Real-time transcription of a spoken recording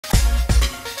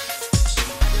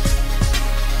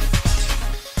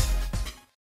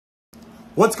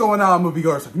What's going on,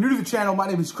 moviegoers? If you're new to the channel, my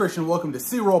name is Christian. Welcome to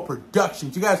C-Roll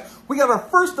Productions. You guys, we got our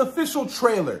first official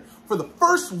trailer for the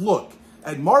first look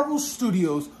at Marvel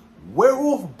Studios'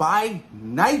 Werewolf by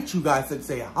Night, you guys. It's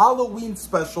a Halloween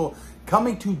special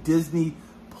coming to Disney+.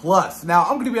 Now,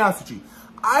 I'm going to be honest with you.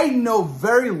 I know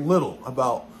very little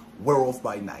about Werewolf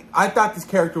by Night. I thought this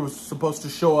character was supposed to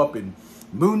show up in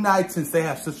Moon Knight since they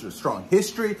have such a strong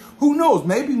history. Who knows?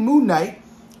 Maybe Moon Knight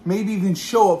maybe even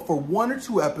show up for 1 or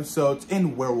 2 episodes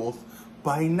in Werewolf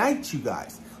by Night, you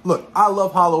guys. Look, I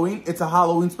love Halloween. It's a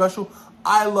Halloween special.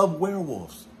 I love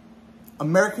werewolves.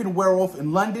 American Werewolf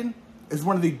in London is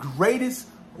one of the greatest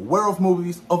werewolf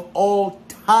movies of all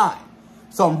time.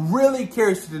 So I'm really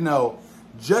curious to know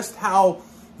just how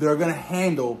they're going to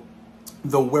handle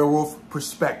the werewolf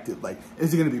perspective. Like,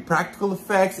 is it going to be practical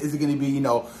effects? Is it going to be,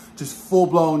 just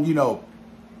full-blown,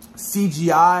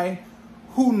 CGI?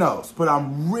 Who knows? But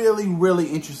I'm really, really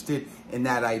interested in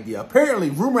that idea. Apparently,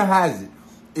 rumor has it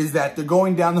is that they're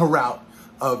going down the route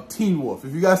of Teen Wolf.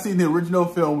 If you guys seen the original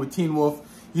film with Teen Wolf,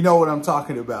 you know what I'm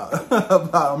talking about.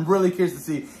 I'm really curious to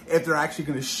see if they're actually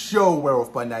going to show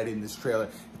Werewolf by Night in this trailer.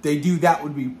 If they do, that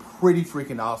would be pretty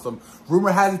freaking awesome.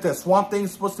 Rumor has it that Swamp Thing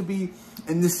is supposed to be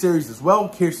in this series as well.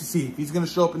 Curious to see if he's going to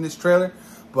show up in this trailer.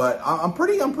 But I'm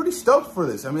pretty stoked for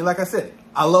this. I mean, like I said,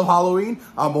 I love Halloween.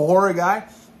 I'm a horror guy.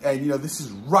 And, this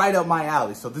is right up my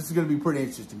alley. So this is going to be pretty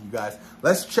interesting, you guys.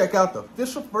 Let's check out the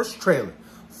official first trailer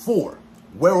for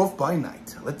Werewolf by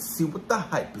Night. Let's see what the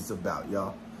hype is about,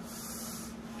 y'all.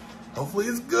 Hopefully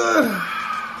it's good.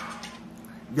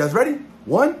 You guys ready?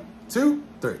 1, 2,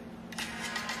 3.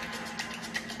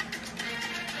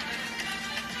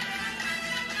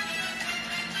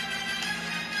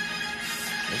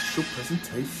 Special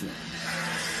presentation.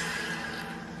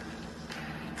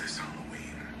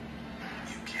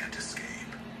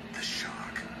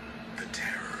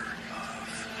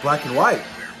 Black and white.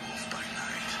 Werewolf by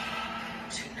Night.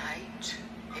 Tonight,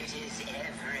 it is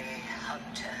every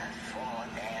hunter for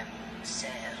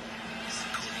themselves.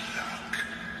 Good luck.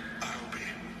 I'll be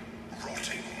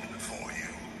rotting for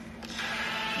you.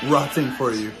 Rotting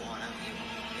for you. One of you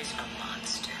is a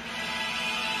monster,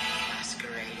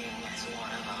 masquerading as one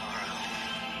of our own.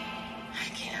 I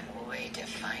can't wait to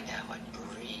find out what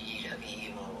breed of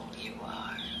evil you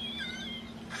are.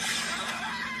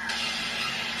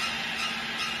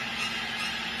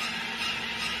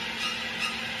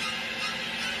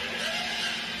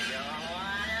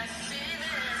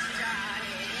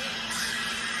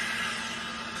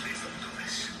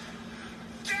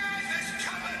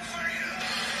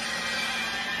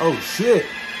 Oh, shit.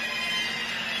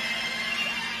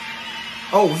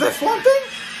 Oh, was that Swamp Thing?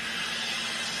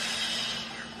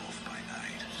 Werewolf by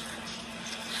Night.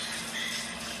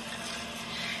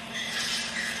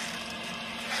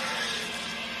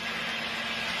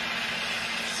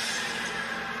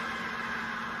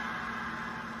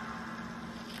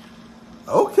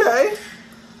 Okay.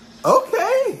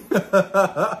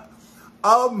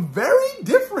 Very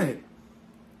different.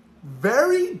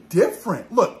 Very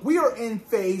different. Look, we are in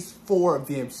phase 4 of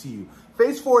the MCU.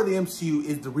 Phase 4 of the MCU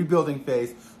is the rebuilding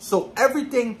phase. So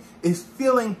everything is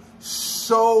feeling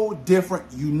so different,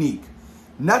 unique.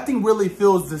 Nothing really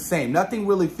feels the same. Nothing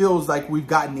really feels like we've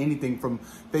gotten anything from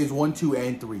phase 1, 2,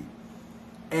 and 3.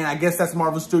 And I guess that's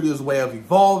Marvel Studios' way of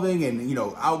evolving and,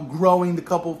 outgrowing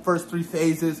the first 3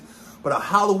 phases. But a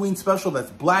Halloween special that's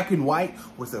black and white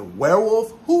with a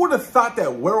werewolf? Who would have thought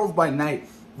that Werewolf by Night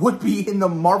would be in the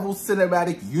Marvel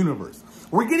Cinematic Universe?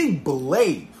 We're getting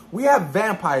Blade. We have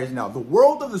vampires now. The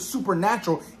world of the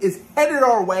supernatural is headed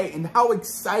our way, and how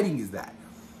exciting is that?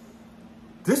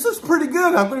 This is pretty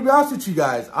good. I'm going to be honest with you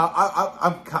guys.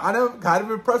 I'm kind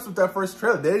of impressed with that first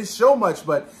trailer. They didn't show much,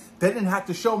 but they didn't have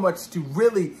to show much to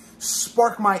really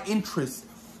spark my interest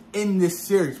in this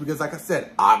series. Because like I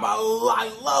said, I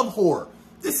love horror.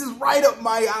 This is right up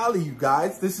my alley, you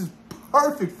guys. This is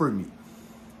perfect for me.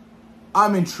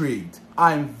 I'm intrigued.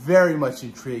 I'm very much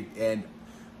intrigued, and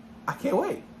I can't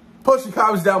wait. Post your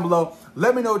comments down below.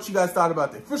 Let me know what you guys thought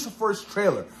about the official first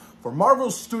trailer for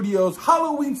Marvel Studios'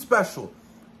 Halloween special,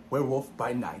 Werewolf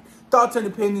by Night. Thoughts and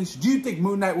opinions. Do you think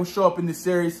Moon Knight will show up in this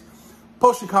series?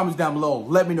 Post your comments down below.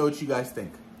 Let me know what you guys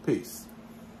think. Peace.